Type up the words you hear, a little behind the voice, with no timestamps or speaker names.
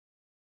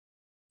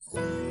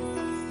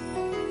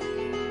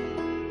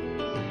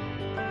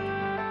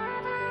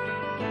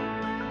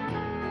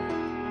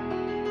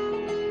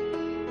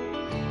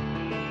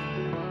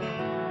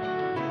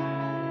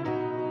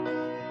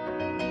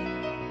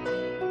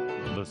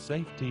The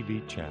Safe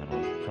TV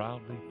channel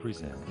proudly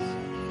presents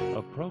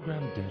a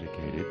program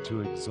dedicated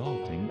to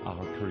exalting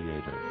our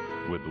Creator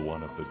with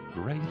one of the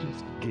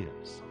greatest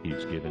gifts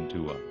He's given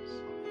to us.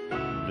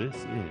 This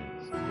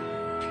is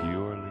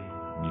Purely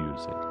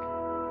Music.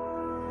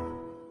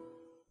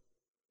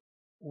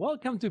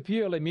 Welcome to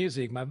Purely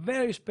Music. My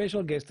very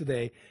special guest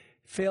today,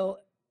 Phil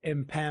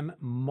and Pam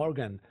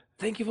Morgan.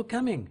 Thank you for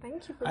coming.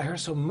 Thank you for I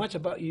heard so much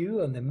about you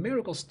and the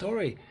miracle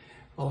story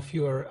of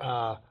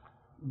your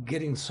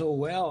getting so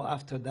well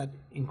after that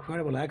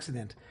incredible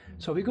accident.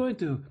 So we're going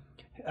to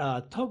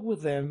talk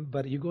with them,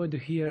 but you're going to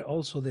hear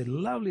also the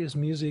loveliest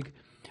music.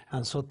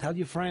 And so tell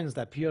your friends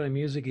that Purely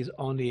Music is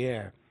on the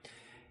air.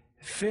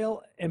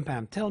 Phil and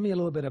Pam, tell me a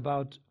little bit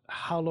about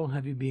how long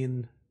have you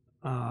been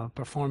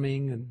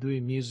performing and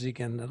doing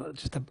music, and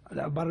just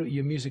about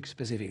your music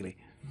specifically.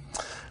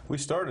 I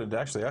started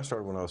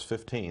when I was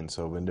 15,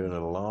 so I've been doing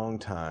it a long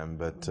time,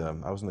 but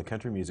I was in the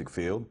country music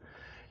field.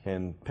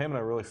 And Pam and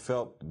I really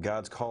felt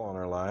God's call on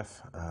our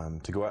life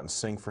to go out and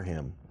sing for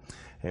Him.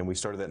 And we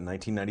started that in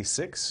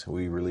 1996.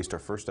 We released our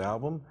first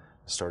album,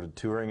 started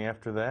touring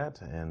after that,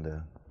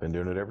 and been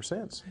doing it ever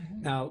since.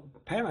 Now,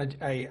 Pam,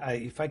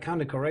 if I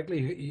counted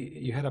correctly,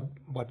 you had,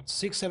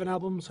 6, 7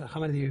 albums?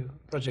 How many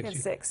projects?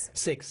 Yeah, 6.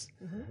 6.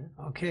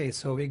 Mm-hmm. Okay,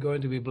 so we're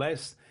going to be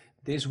blessed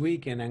this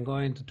week, and I'm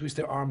going to twist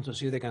their arms to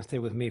see if they can stay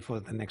with me for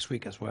the next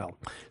week as well.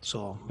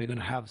 So we're going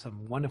to have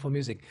some wonderful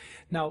music.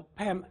 Now,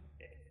 Pam,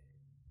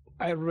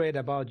 I read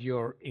about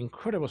your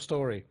incredible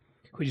story,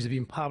 which is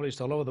being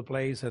published all over the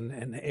place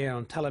and aired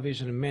on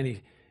television in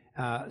many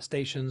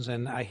stations,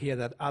 and I hear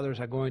that others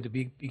are going to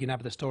be picking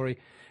up the story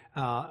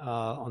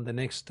on the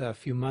next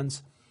few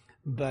months.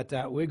 But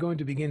we're going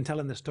to begin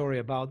telling the story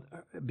about,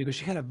 because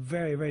she had a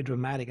very, very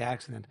dramatic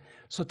accident.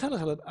 So tell us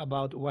a little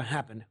about what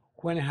happened,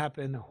 when it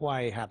happened,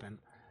 why it happened.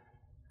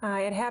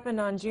 It happened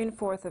on June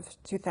 4th of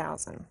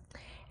 2000,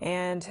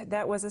 and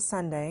that was a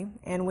Sunday,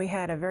 and we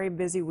had a very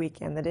busy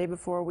weekend. The day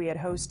before, we had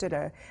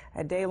hosted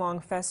a day-long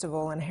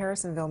festival in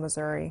Harrisonville,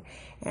 Missouri,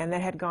 and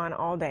that had gone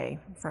all day,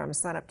 from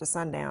sunup to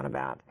sundown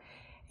about.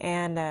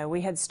 And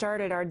we had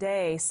started our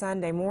day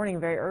Sunday morning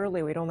very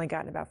early. We'd only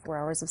gotten about 4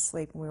 hours of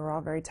sleep, and we were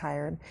all very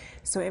tired.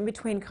 So in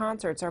between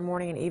concerts, our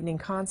morning and evening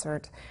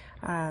concert,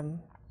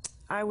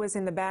 I was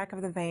in the back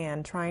of the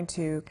van trying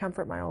to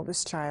comfort my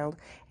oldest child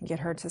and get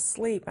her to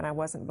sleep, and I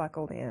wasn't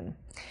buckled in.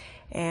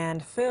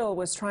 And Phil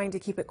was trying to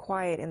keep it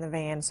quiet in the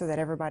van so that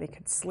everybody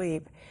could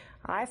sleep.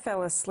 I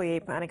fell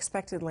asleep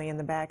unexpectedly in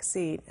the back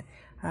seat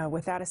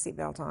without a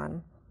seatbelt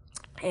on,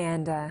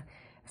 and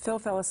Phil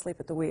fell asleep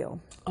at the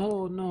wheel.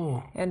 Oh,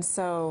 no. And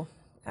so,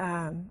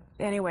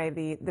 anyway,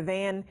 the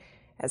van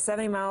at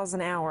 70 miles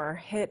an hour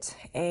hit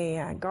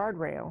a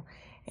guardrail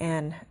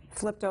and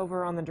flipped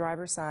over on the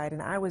driver's side,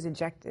 and I was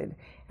ejected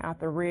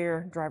out the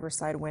rear driver's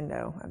side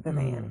window of the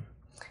van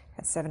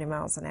at 70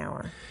 miles an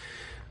hour.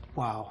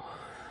 Wow.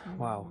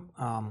 Wow.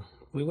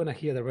 We want to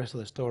hear the rest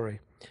of the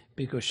story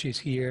because she's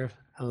here,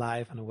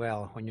 alive and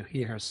well. When you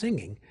hear her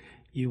singing,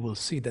 you will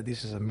see that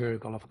this is a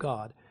miracle of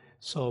God.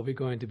 So we're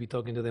going to be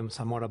talking to them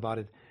some more about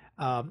it.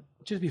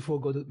 Just before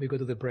we go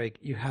to the break,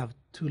 you have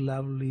 2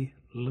 lovely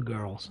little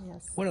girls.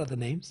 Yes. What are the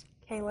names?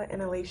 Kayla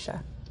and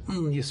Alicia.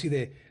 You see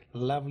the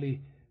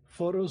lovely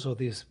photos of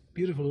these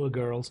beautiful little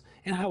girls.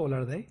 And how old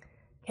are they?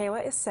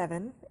 Kayla is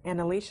 7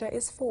 and Alicia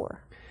is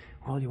 4.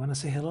 Well, you want to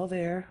say hello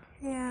there?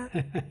 Yeah.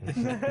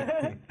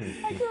 Hi,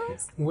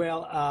 girls.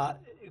 Well,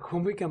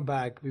 when we come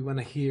back, we want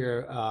to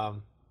hear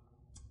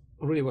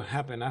really what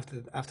happened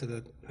after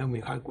the,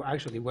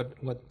 actually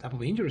what type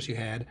of injuries you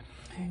had,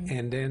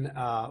 and then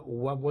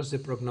what was the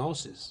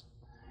prognosis.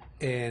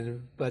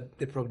 But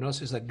the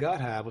prognosis that God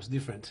had was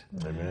different.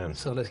 Amen.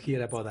 So let's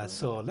hear about that.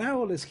 So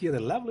now let's hear the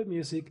lovely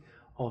music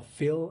of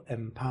Phil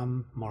and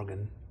Pam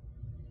Morgan.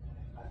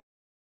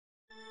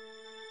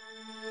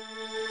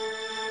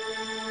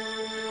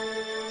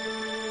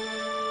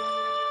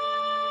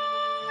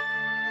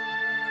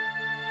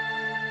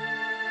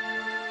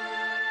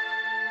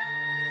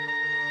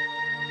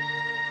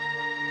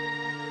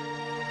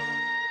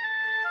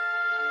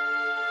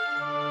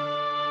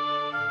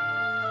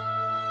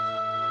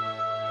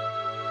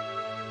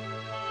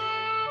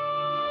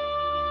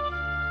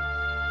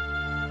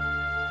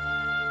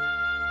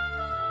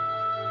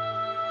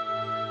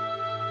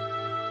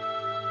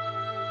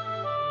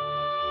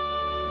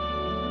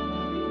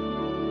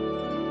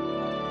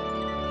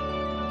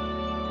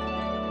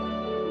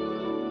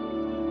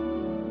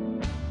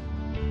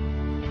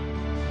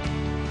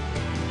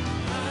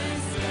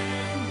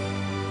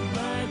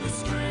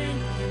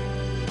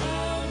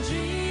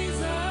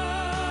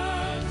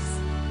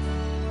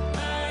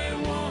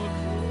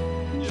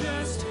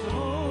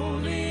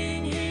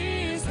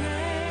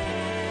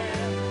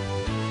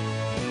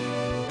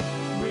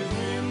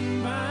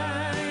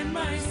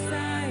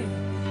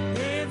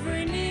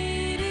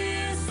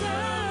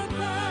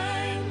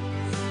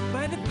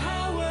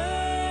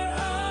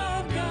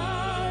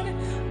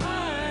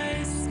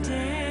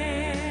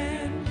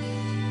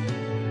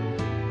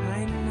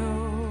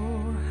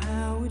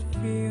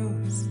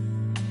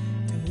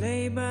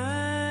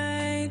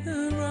 by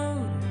the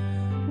road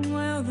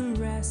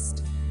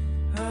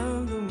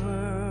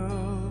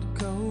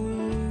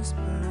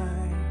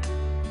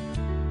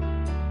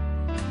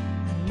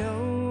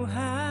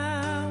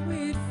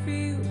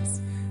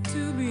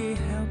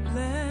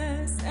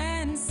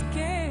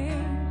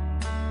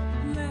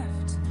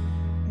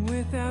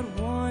without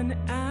 1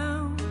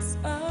 ounce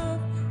of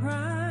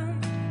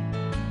pride.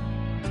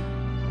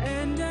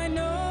 And I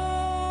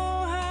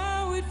know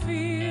how it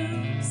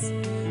feels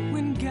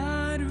when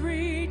God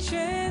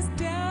reaches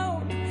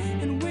down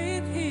and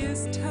with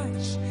his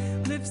touch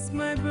lifts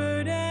my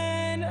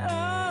burden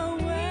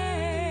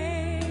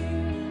away.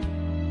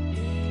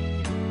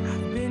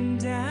 I've been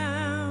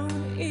down,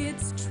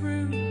 it's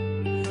true,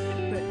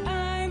 but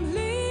I'm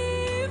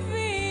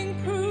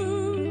living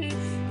proof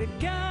that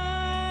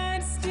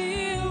God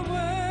still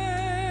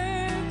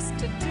works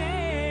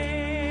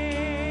today.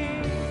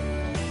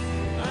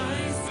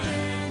 I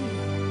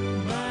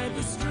stand by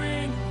the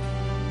strength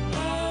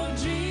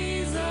of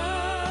Jesus.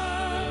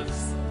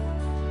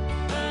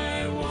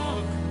 I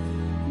walk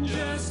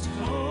just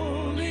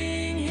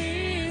holding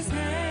his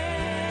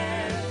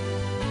hand.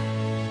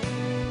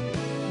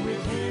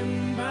 With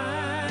him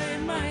by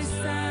my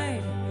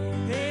side,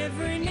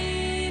 every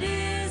need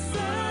is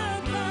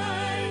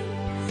supplied.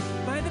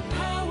 By the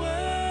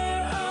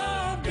power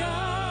of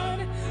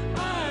God,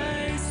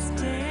 I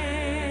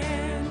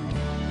stand.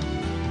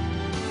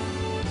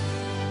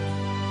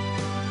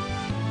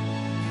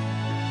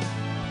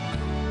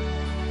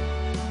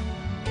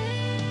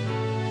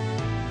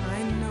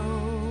 I know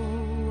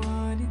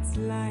what it's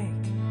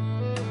like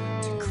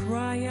to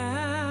cry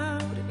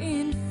out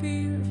in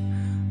fear.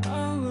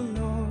 Oh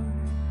Lord,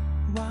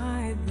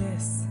 why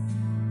this?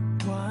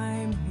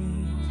 Why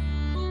me?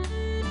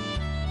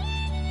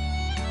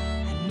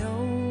 I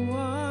know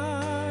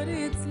what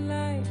it's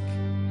like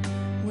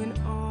when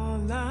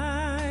all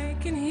I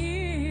can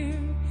hear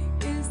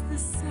is the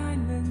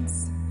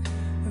silence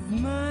of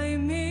my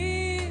misery.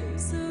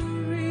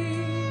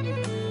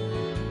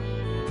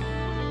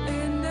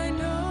 And I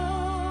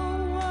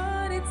know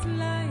what it's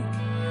like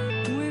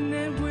when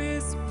that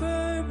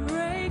whisper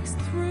breaks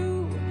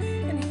through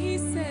and he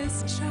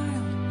says,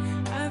 child,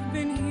 I've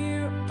been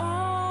here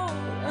all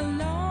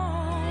along.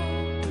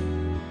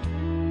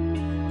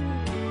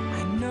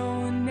 I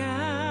know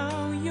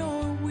now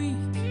you're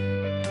weak,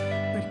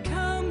 but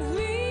come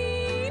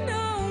lean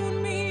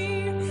on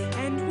me,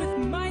 and with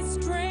my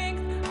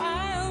strength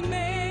I'll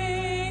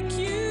make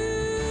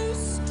you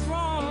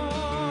strong.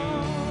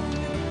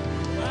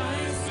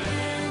 I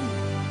stand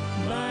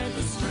by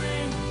the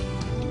strength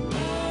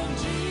of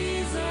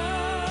Jesus.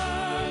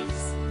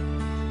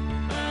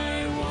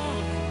 I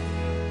walk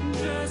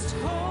just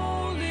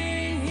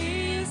holding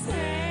his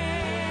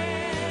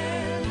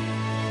hand.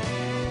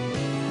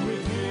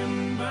 With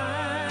him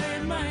by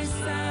my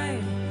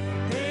side,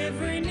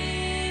 every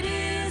need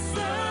is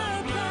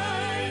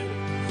supplied.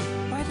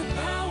 By the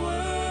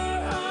power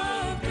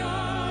of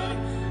God,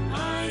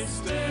 I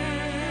stand.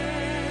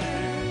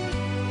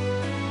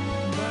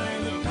 By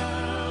the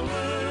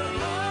power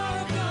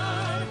of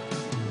God,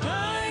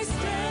 I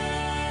stand.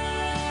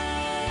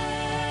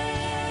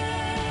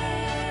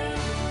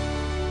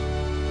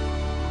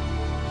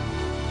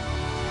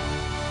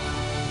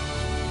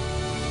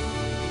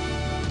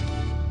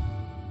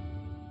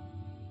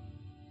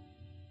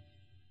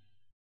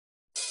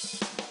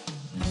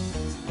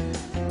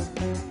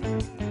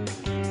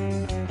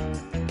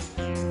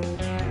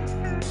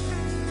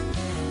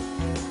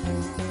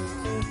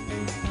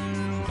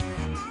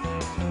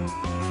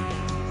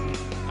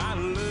 I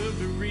love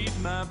to read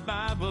my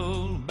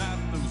Bible about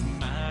those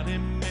mighty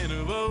men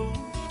of old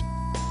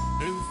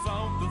who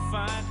fought the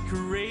fight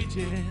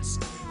courageous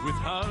with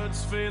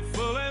hearts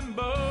faithful and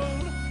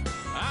bold.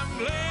 I'm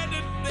glad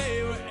that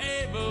they were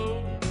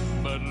able,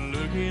 but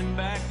looking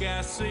back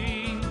I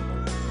see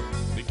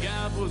that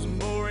God was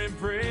more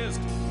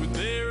impressed with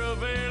their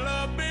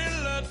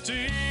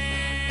availability.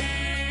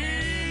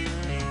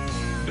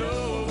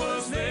 Noah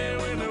was there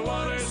when the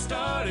water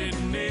started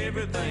and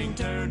everything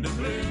turned to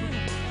blue.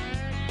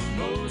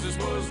 Moses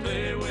was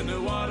there when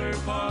the water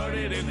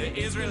parted and the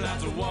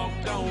Israelites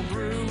walked on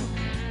through.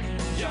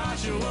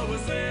 Joshua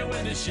was there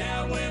when the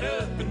shout went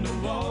up and the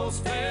walls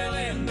fell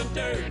in the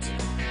dirt.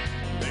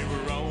 They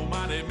were all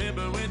mighty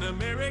member when the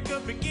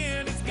miracle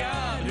began. It's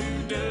God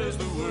who does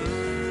the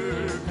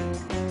work.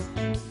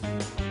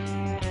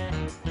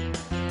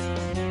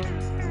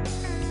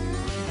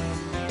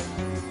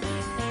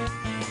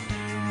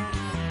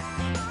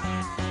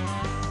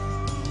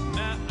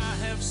 Now I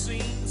have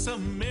seen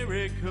some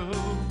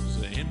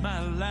miracles in my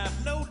life,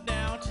 no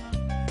doubt.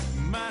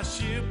 My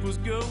ship was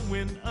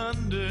going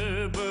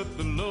under, but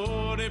the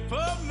Lord, He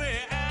pulled me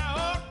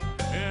out.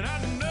 And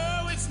I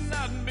know it's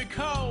not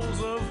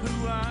because of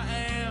who I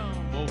am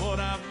or what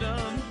I've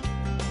done,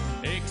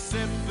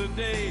 except the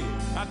day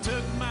I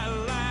took my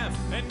life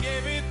and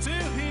gave it to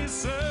His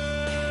Son.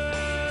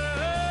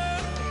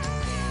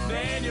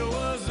 Daniel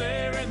was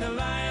there in the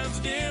lion's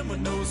den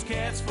when those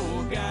cats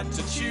forgot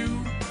to chew.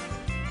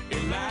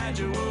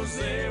 Elijah was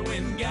there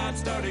when God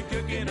started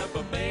cooking up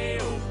a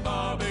Baal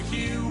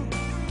barbecue.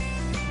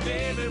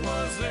 David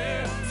was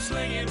there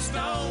slinging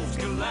stones,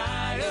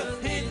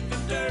 Goliath hit the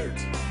dirt.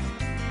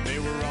 They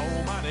were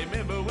all mighty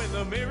member when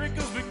the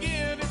miracles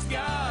begin. It's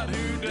God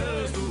who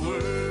does the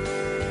work.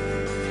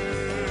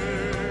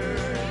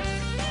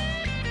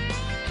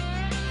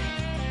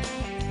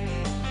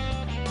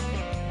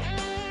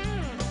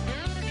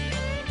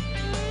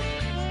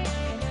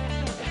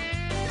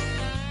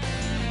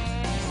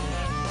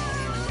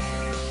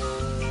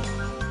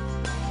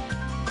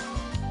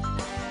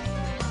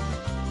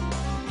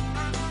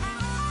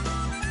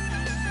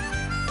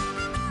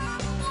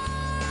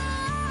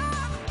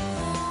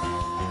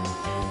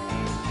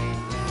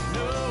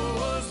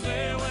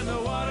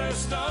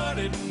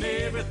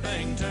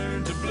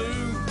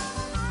 blue.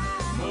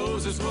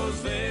 Moses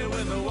was there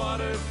when the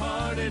water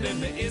parted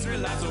and the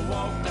Israelites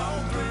walked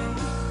on through.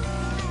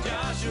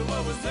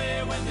 Joshua was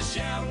there when the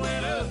shout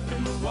went up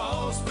and the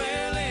walls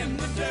fell in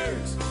the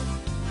dirt.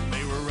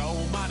 They were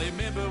almighty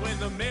remember when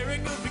the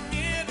miracles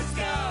begin. It's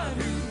God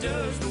who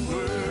does the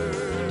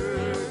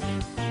work.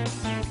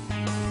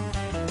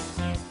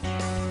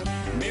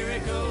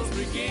 Miracles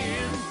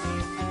begin.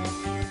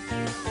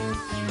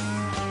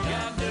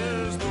 God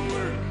does the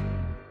work.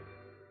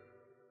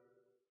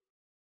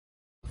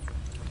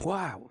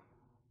 Wow,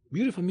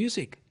 beautiful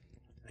music.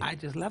 I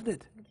just loved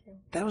it. Thank you.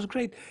 That was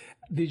great.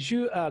 Did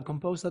you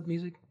compose that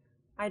music?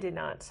 I did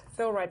not.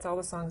 Phil writes all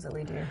the songs that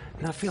we do.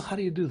 Now, Phil, how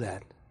do you do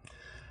that?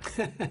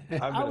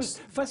 I was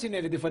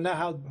fascinated to find out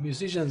how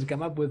musicians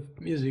come up with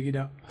music, you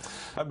know.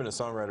 I've been a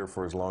songwriter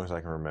for as long as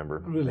I can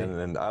remember. Really?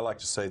 And I like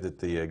to say that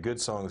the good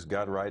songs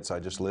God writes, I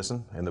just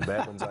listen, and the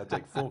bad ones I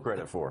take full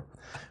credit for.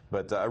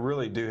 But I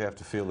really do have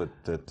to feel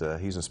that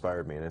He's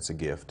inspired me, and it's a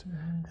gift.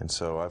 Mm-hmm. And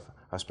so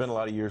I spent a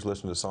lot of years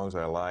listening to songs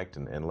that I liked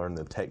and learned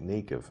the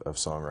technique of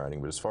songwriting.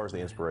 But as far as the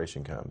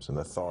inspiration comes and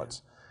the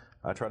thoughts,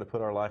 I try to put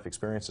our life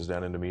experiences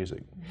down into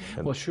music.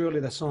 And well, surely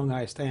the song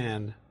I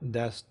Stand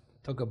does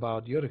talk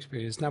about your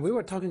experience. Now, we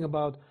were talking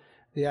about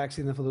the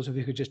accident. For those of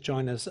you who just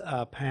joined us,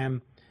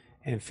 Pam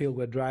and Phil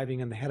were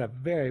driving, and they had a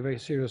very, very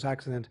serious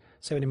accident,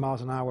 70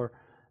 miles an hour,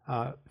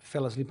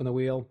 fell asleep on the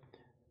wheel.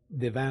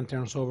 The van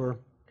turns over,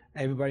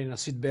 everybody in a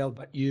seatbelt,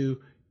 but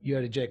you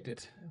are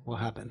ejected. What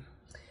happened?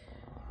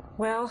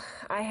 Well,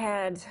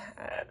 I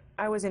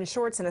was in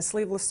shorts and a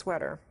sleeveless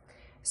sweater,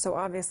 so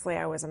obviously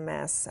I was a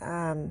mess.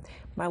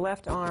 My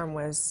left arm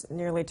was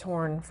nearly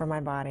torn from my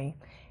body,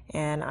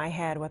 and I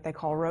had what they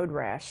call road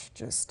rash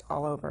just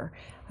all over.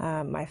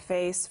 My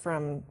face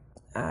from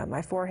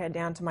my forehead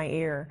down to my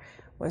ear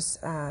was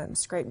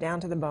scraped down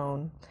to the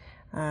bone.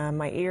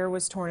 My ear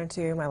was torn in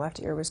two, my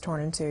left ear was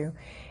torn in two,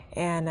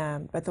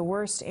 and but the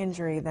worst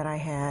injury that I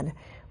had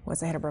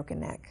was I had a broken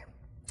neck.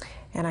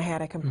 And I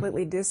had a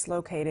completely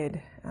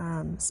dislocated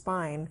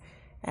spine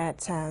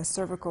at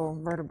cervical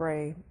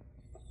vertebrae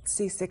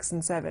C6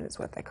 and 7 is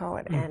what they call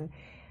it. And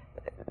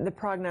the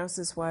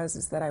prognosis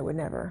is that I would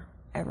never,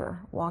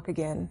 ever walk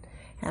again.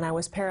 And I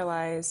was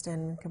paralyzed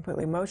and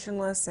completely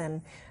motionless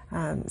and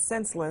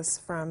senseless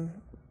from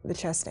the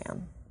chest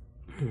down.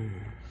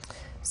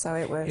 So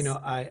it was... You know,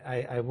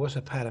 I was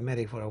a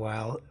paramedic for a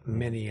while,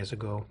 many years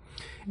ago,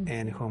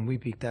 and when we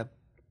picked up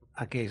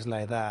a case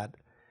like that,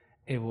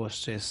 it was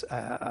just,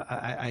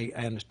 I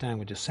understand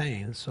what you're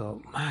saying.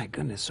 So, my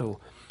goodness, so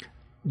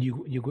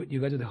you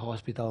got to the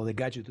hospital, they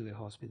got you to the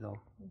hospital.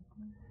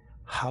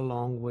 How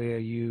long were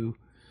you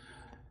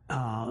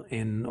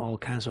in all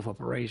kinds of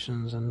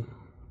operations? And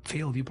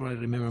Phil, you probably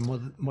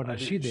remember more than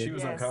she did. She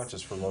was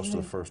unconscious for most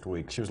of the first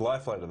week. She was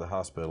life flighted to the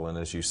hospital, and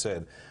as you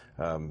said,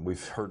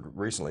 we've heard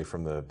recently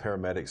from the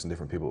paramedics and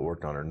different people that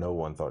worked on her, no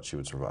one thought she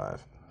would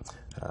survive.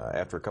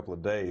 After a couple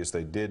of days,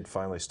 they did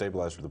finally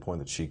stabilize her to the point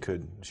that she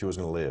was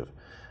going to live.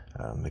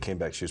 They came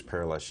back, she was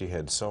paralyzed. She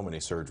had so many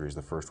surgeries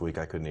the first week,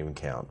 I couldn't even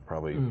count.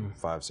 Probably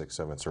 5, 6,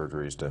 7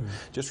 surgeries to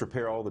just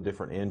repair all the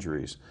different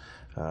injuries.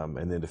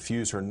 And then to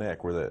fuse her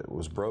neck where that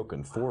was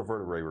broken, 4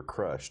 vertebrae were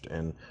crushed,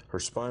 and her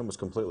spine was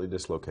completely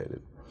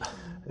dislocated.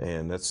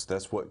 And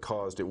that's what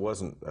caused, it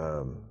wasn't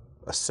a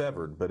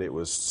severed, but it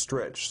was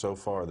stretched so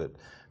far that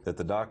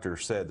the doctor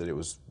said that it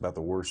was about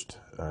the worst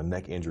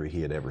neck injury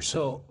he had ever seen.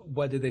 So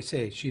what did they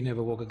say? She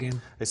never walk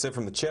again? They said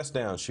from the chest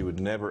down, she would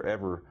never,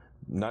 ever,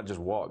 not just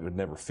walk, would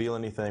never feel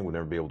anything, would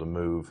never be able to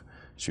move.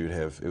 She would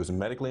have, it was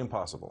medically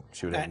impossible.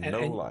 She would have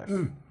no life.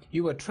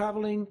 You were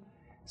traveling,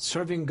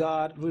 serving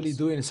God, really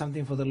doing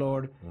something for the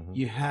Lord.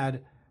 You have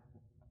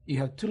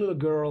 2 little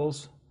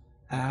girls,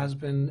 a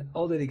husband,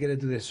 all dedicated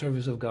to the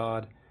service of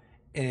God,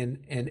 and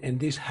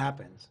this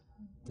happens.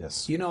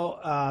 Yes. You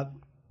know,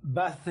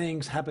 bad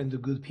things happen to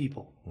good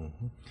people.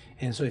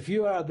 And so if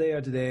you are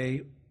there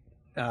today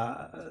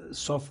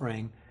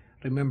suffering,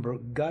 remember,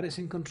 God is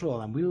in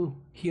control, and we'll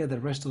hear the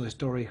rest of the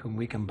story when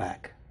we come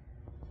back.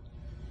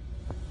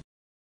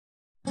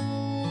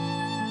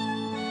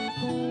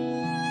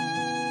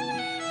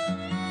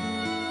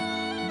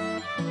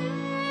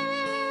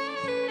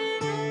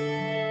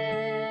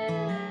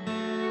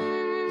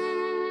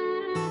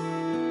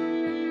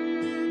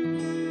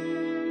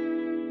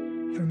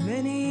 For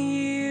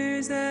many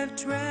years I've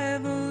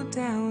traveled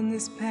down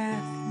this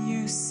path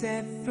you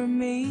set for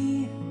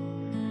me,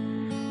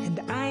 and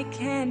I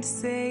can't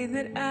say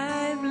that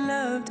I've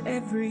loved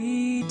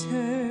every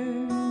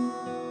turn.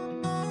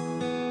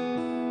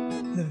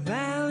 The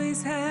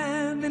valleys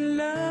have been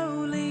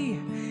lowly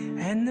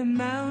and the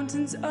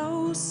mountains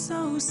oh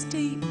so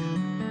steep,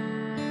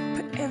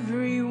 but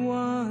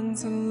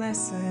everyone's a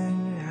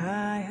lesson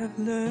I have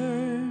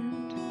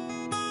learned.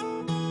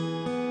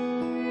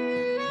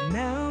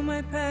 Now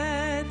my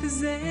path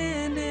is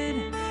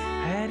ended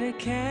at a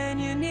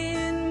canyon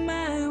in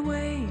my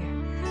way,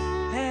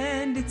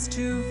 and it's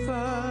too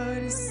far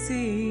to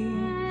see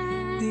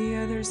the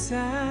other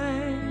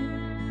side.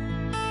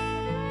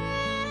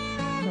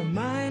 My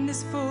mind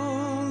is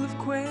full of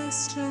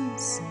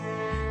questions,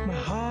 my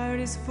heart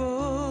is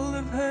full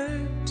of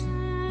hurt.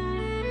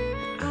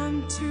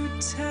 I'm too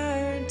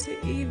tired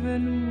to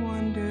even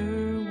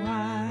wonder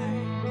why.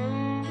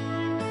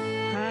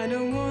 I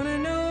don't want to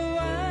know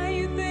why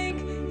you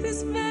think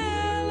this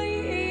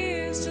valley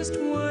is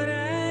just what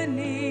I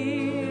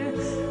need.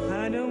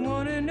 I don't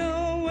want to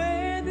know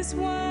where this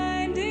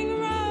winding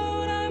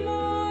road I'm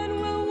on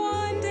will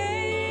one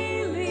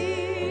day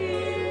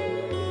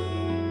lead,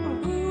 or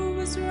who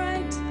was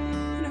right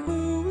and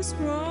who was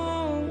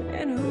wrong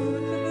and who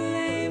the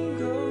blame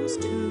goes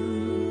to.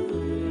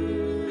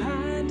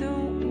 I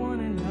don't want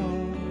to know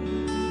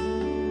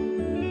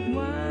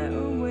why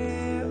or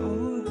where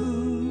or who.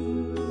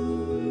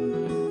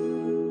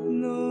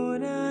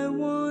 Lord, I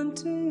want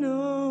to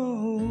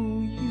know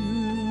you.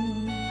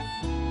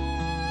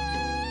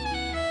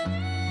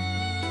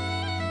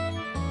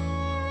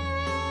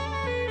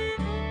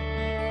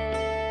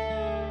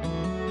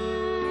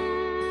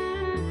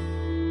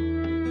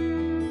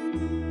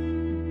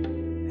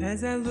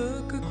 As I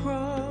look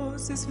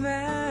across this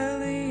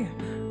valley,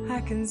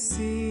 I can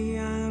see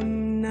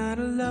I'm not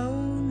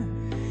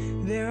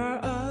alone. There are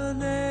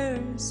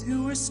others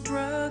who are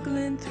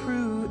struggling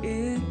through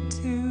it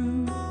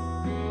too.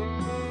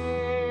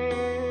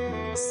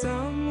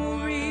 Some will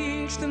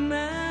reach the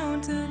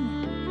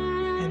mountain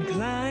and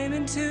climb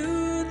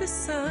into the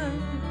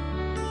sun,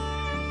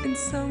 and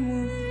some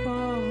will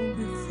fall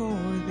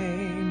before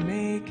they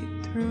make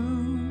it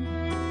through.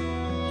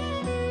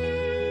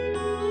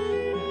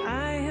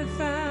 I have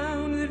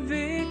found that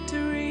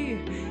victory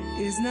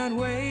is not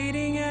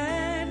waiting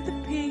at the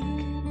peak.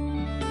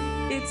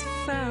 It's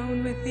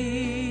found with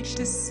each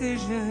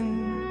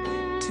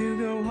decision to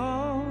go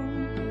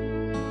on.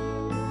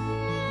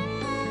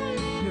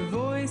 The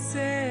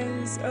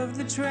voices of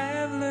the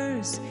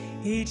travelers,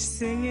 each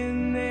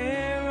singing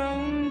their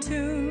own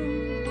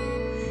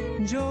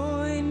tune,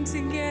 join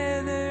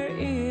together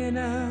in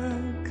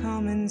a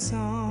common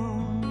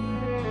song.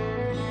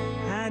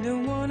 I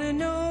don't want to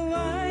know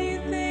why you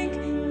think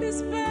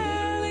this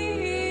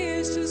valley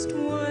is just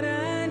what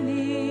I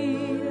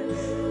need.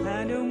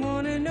 I don't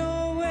want to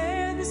know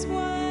where this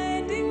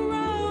winding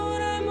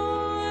road I'm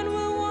on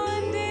will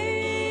one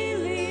day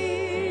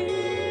lead,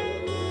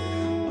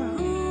 or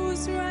who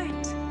was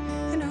right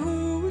and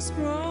who was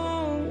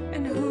wrong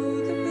and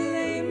who the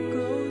blame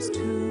goes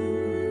to.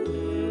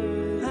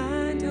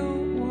 I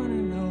don't want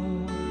to know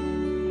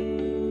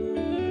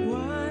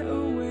why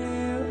or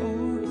where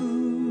or who.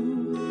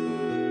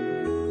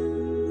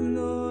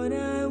 Lord,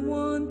 I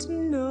want to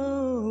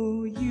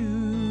know you.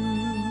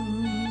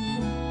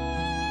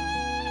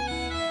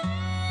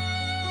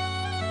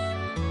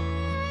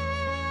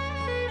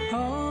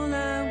 All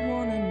I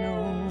want to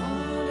know,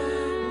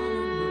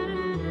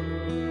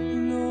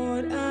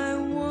 Lord, I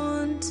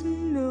want to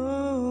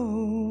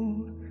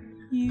know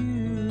you.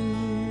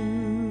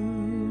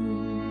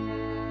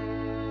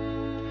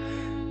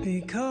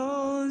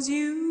 Because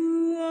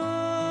you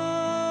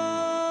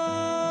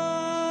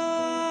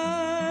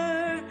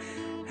are,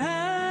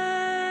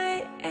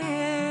 I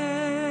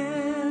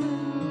am,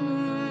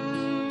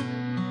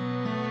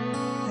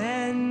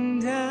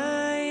 and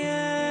I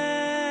am.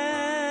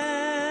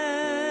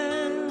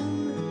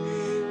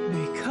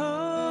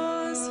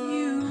 Because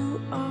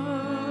you are,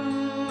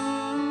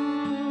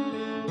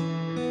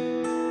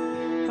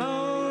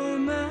 all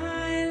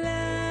my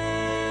life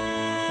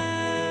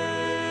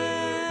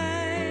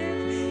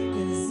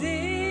is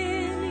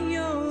in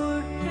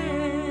your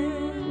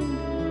hand.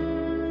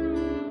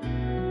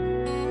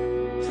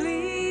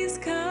 Please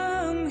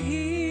come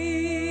heal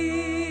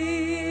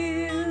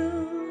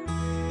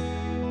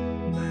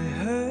my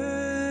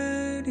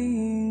hurting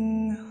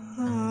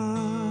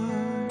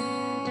heart.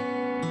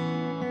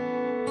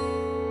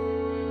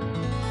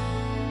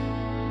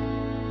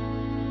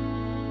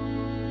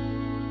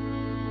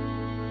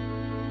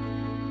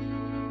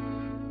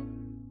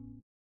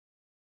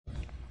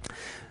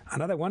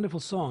 Another wonderful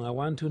song, I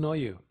Want to Know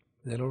You.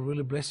 The Lord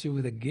really bless you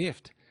with a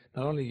gift.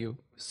 Not only you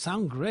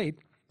sound great,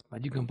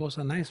 but you compose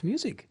a nice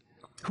music.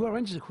 Who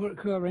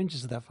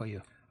arranges that for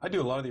you? I do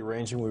a lot of the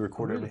arranging. We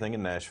record everything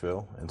in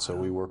Nashville, and so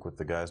we work with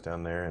the guys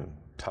down there and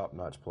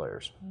top-notch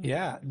players.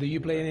 Yeah. Do you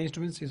play any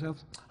instruments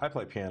yourself? I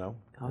play piano,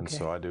 and Okay.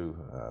 so I do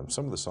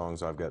some of the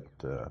songs I've got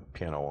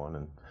piano on,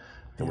 and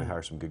then we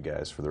hire some good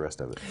guys for the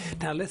rest of it.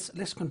 Now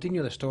let's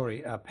continue the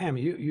story. Pam,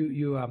 you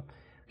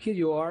here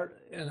you are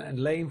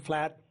laying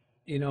flat.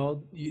 You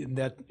know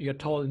that you're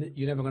told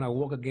you're never going to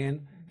walk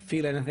again,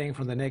 feel anything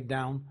from the neck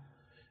down.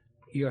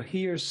 You're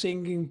here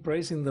singing,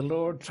 praising the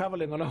Lord,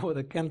 traveling all over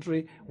the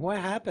country. What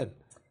happened?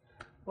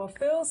 Well,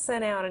 Phil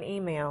sent out an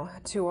email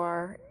to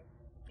our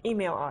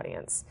email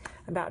audience,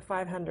 about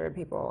 500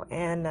 people,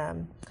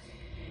 and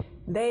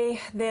they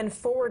then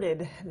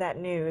forwarded that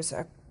news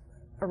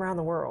around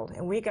the world.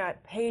 And we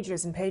got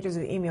pages and pages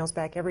of emails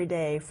back every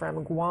day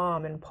from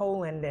Guam and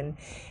Poland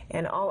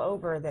and all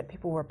over that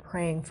people were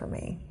praying for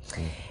me.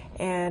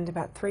 And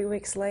about 3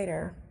 weeks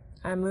later,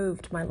 I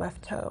moved my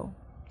left toe.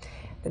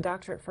 The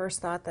doctor at first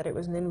thought that it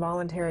was an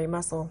involuntary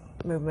muscle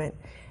movement,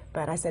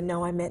 But I said,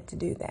 no, I meant to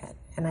do that,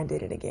 and I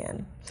did it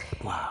again.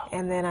 Wow.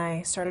 And then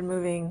I started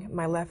moving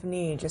my left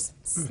knee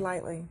just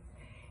slightly,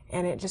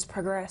 and it just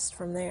progressed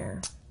from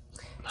there.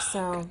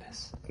 So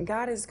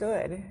God is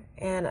good,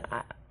 and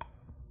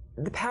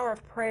the power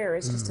of prayer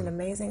is just an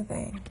amazing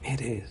thing.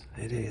 It is.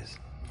 It is.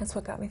 That's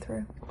what got me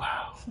through.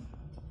 Wow.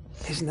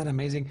 Isn't that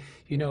amazing?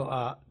 You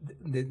know,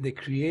 the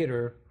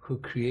Creator who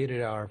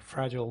created our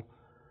fragile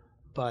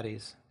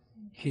bodies,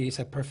 He is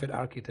a perfect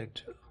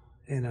architect.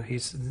 You know,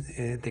 He's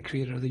the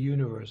creator of the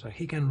universe.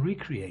 He can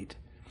recreate.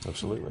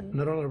 Absolutely.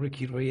 Not only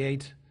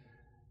recreate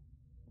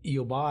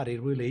your body,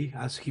 really,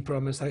 as He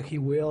promised that He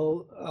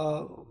will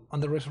on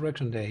the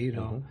resurrection day, you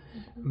know,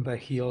 but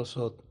He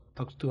also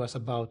talks to us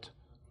about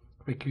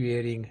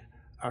recreating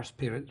our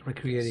spirit,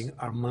 recreating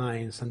our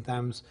minds.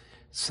 Sometimes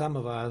some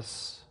of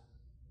us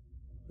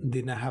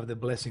did not have the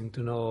blessing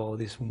to know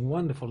this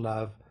wonderful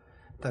love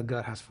that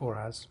God has for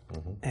us.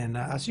 And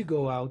as you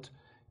go out,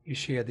 you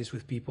share this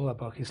with people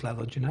about His love,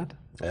 don't you not?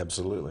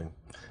 Absolutely.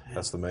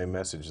 That's the main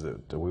message,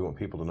 that we want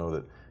people to know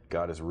that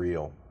God is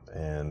real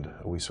and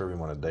we serve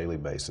Him on a daily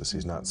basis.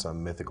 He's not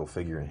some mythical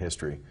figure in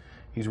history.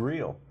 He's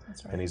real.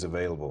 That's right. And He's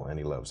available, and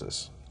He loves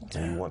us.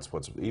 And He wants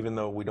even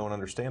though we don't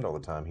understand all the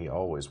time, He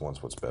always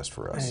wants what's best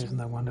for us. Isn't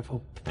that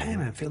wonderful?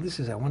 Pam and Phil, this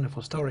is a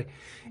wonderful story.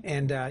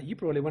 And you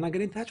probably want to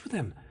get in touch with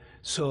them.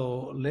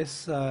 So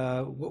let's,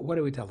 what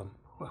do we tell them?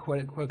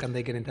 Where can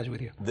they get in touch with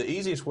you? The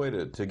easiest way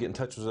to get in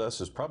touch with us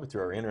is probably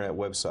through our internet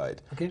website.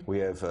 Okay. We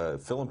have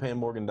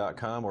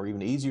PhilandPamMorgan.com, or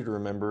even easier to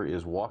remember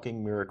is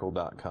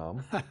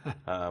WalkingMiracle.com.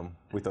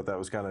 We thought that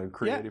was kind of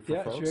creative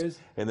for folks. Sure is.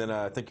 And then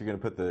I think you're going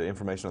to put the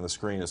information on the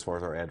screen as far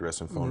as our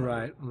address and phone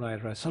number.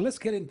 Right. So let's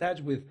get in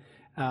touch with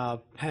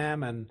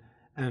Pam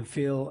and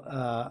Phil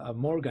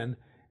Morgan,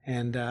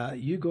 and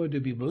you're going to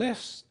be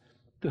blessed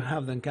to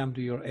have them come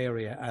to your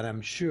area, and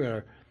I'm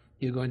sure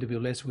you're going to be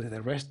blessed with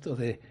the rest of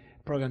the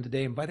program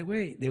today. And by the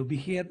way, they'll be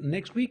here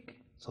next week,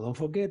 so don't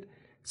forget,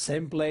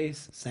 same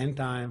place, same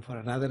time for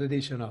another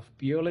edition of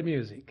Purely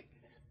Music.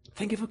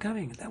 Thank you for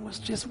coming. That was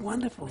just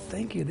wonderful.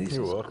 Thank you. This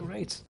You're is welcome.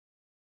 great.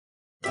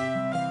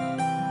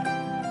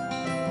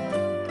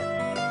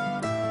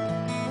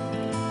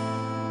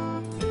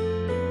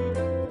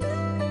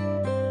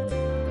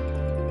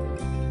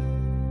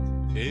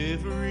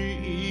 Every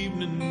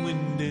evening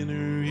when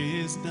dinner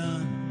is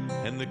done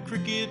and the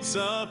crickets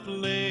are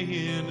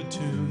playing a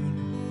tune,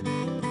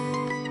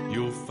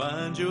 you'll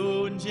find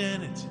Joe and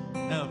Janet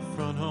out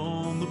front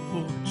on the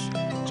porch,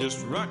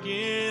 just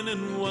rocking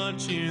and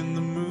watching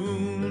the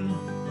moon.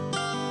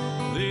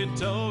 They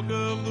talk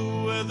of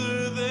the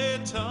weather, they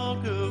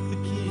talk of the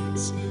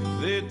kids,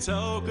 they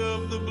talk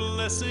of the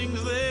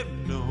blessings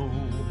they've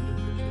known.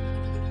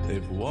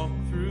 They've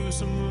walked through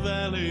some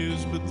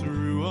valleys, but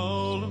through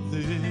all of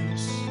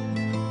this,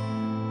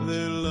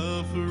 their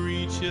love for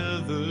each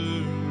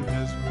other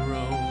has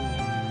grown.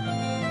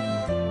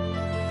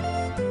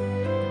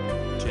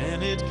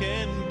 Janet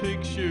can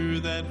picture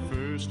that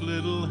first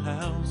little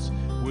house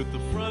with the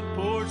front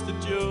porch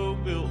that Joe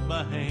built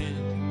by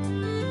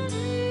hand.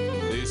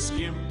 They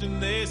skimped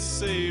and they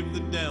saved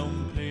the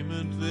down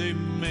payment they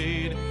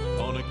made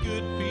on a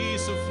good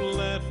piece of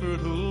flat,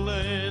 fertile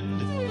land.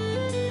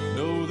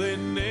 No, they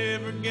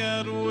never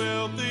got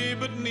wealthy,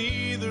 but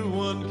neither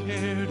one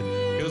cared,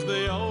 'cause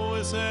they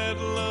always had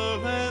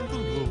love and the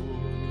Lord.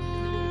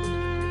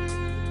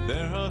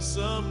 There are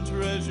some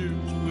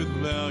treasures with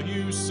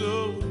value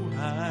so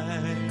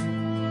high,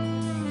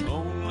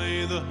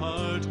 only the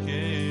heart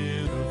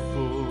can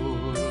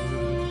afford.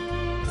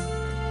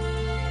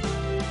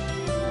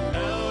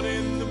 Out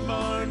in the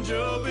barn,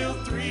 Joe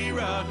built 3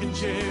 rocking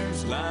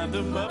chairs, lined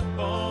them up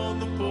on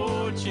the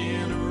porch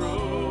in a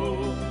row.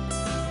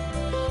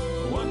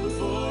 One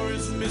for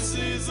his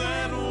missus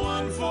and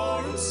one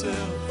for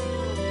himself,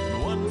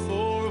 and one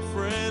for a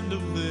friend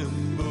of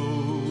them both.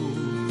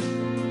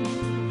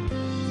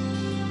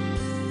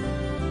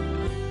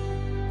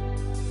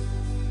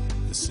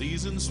 The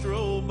season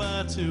strolled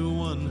by to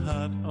one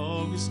hot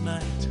August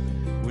night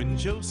when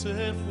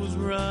Joseph was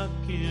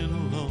rocking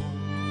along.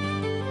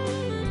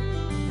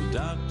 The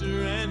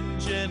doctor and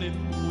Janet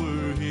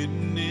were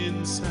hidden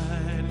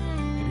inside,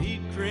 and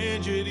he'd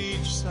cringe at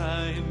each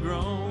sigh and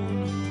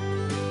groan.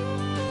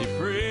 He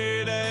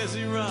prayed as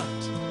he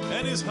rocked,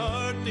 and his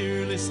heart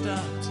nearly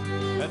stopped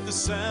at the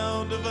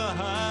sound of a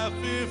high,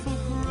 fearful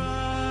cry.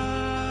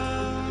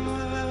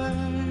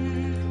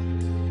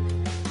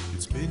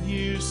 It's been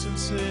years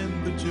since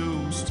then, but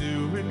Joe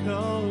still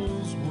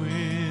recalls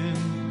when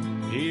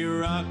he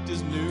rocked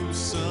his new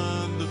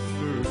son the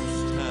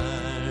first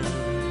time.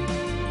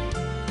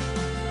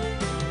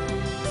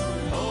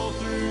 All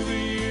through the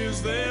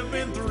years, there've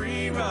been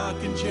 3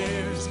 rocking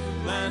chairs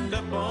lined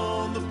up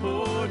on the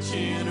porch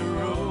in a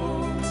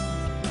row.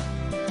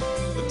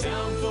 The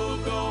town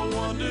folk all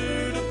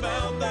wondered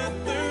about that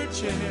 3rd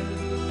chair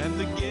and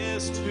the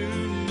guest who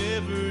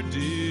never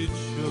did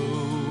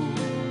show.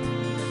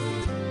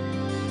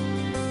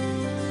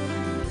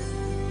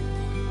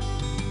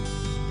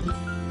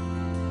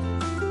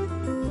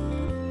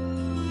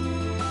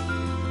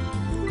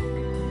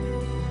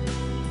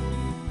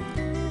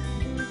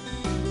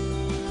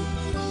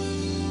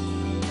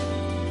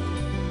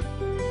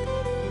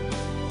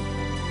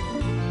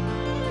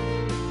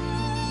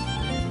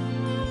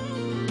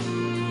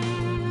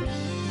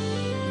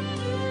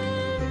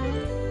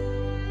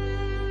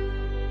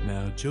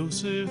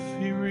 Joseph,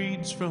 he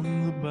reads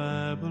from the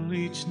Bible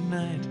each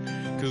night,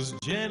 'cause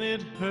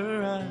Janet,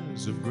 her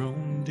eyes have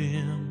grown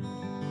dim.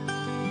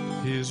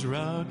 His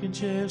rocking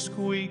chair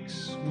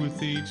squeaks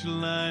with each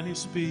line he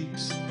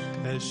speaks,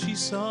 as she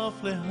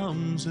softly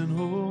hums an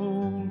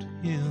old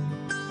hymn.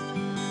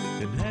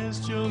 And as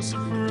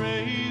Joseph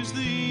prays,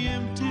 the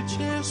empty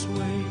chair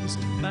sways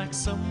like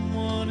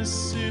someone is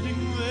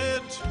sitting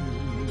there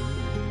too.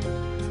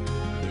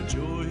 Their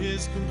joy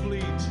is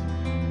complete,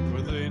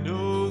 for they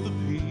know the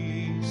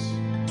peace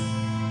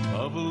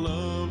of a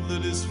love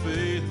that is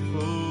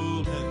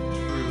faithful and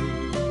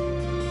true.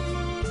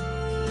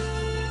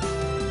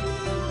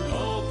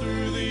 All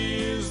through the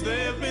years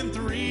there have been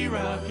 3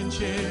 rocking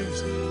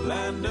chairs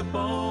lined up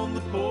on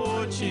the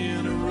porch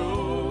in a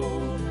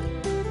row.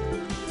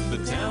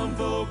 The town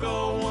folk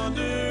all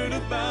wondered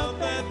about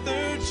that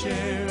 3rd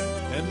chair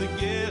and the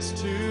guest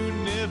who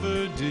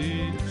never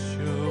did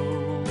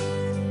show.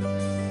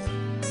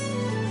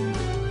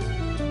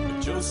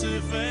 But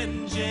Joseph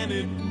and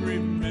Janet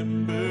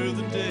remember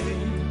the day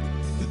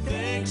that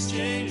they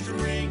exchanged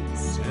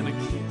rings and a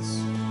kiss.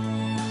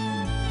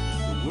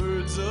 The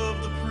words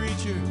of the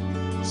preacher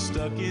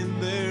stuck in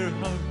their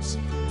hearts,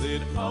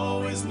 they'd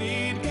always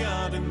need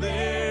God in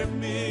their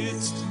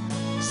midst.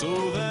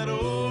 So that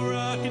old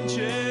rocking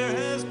chair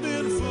has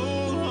been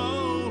full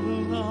all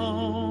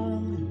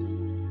along,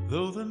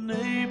 though the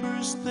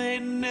neighbors, they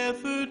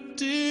never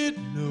did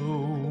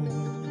know.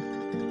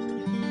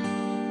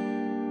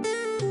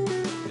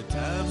 At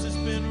times it's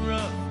been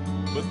rough,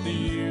 but the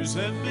years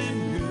have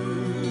been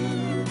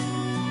good.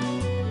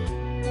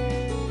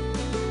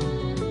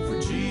 For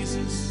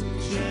Jesus,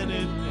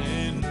 Janet,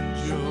 and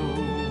Joe.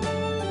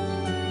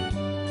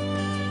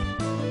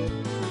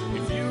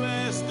 If you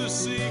ask the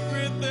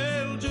secret,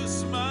 they'll just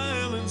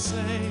smile and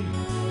say,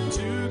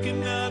 2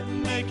 cannot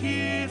make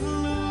it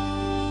alone.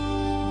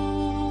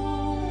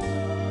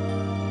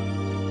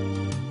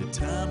 At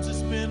times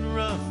it's been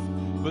rough,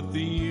 but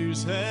the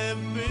years have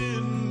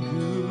been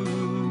good.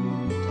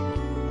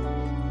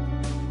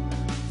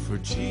 For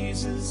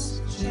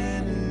Jesus,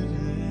 Janet,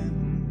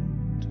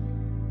 and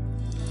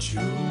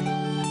Joe.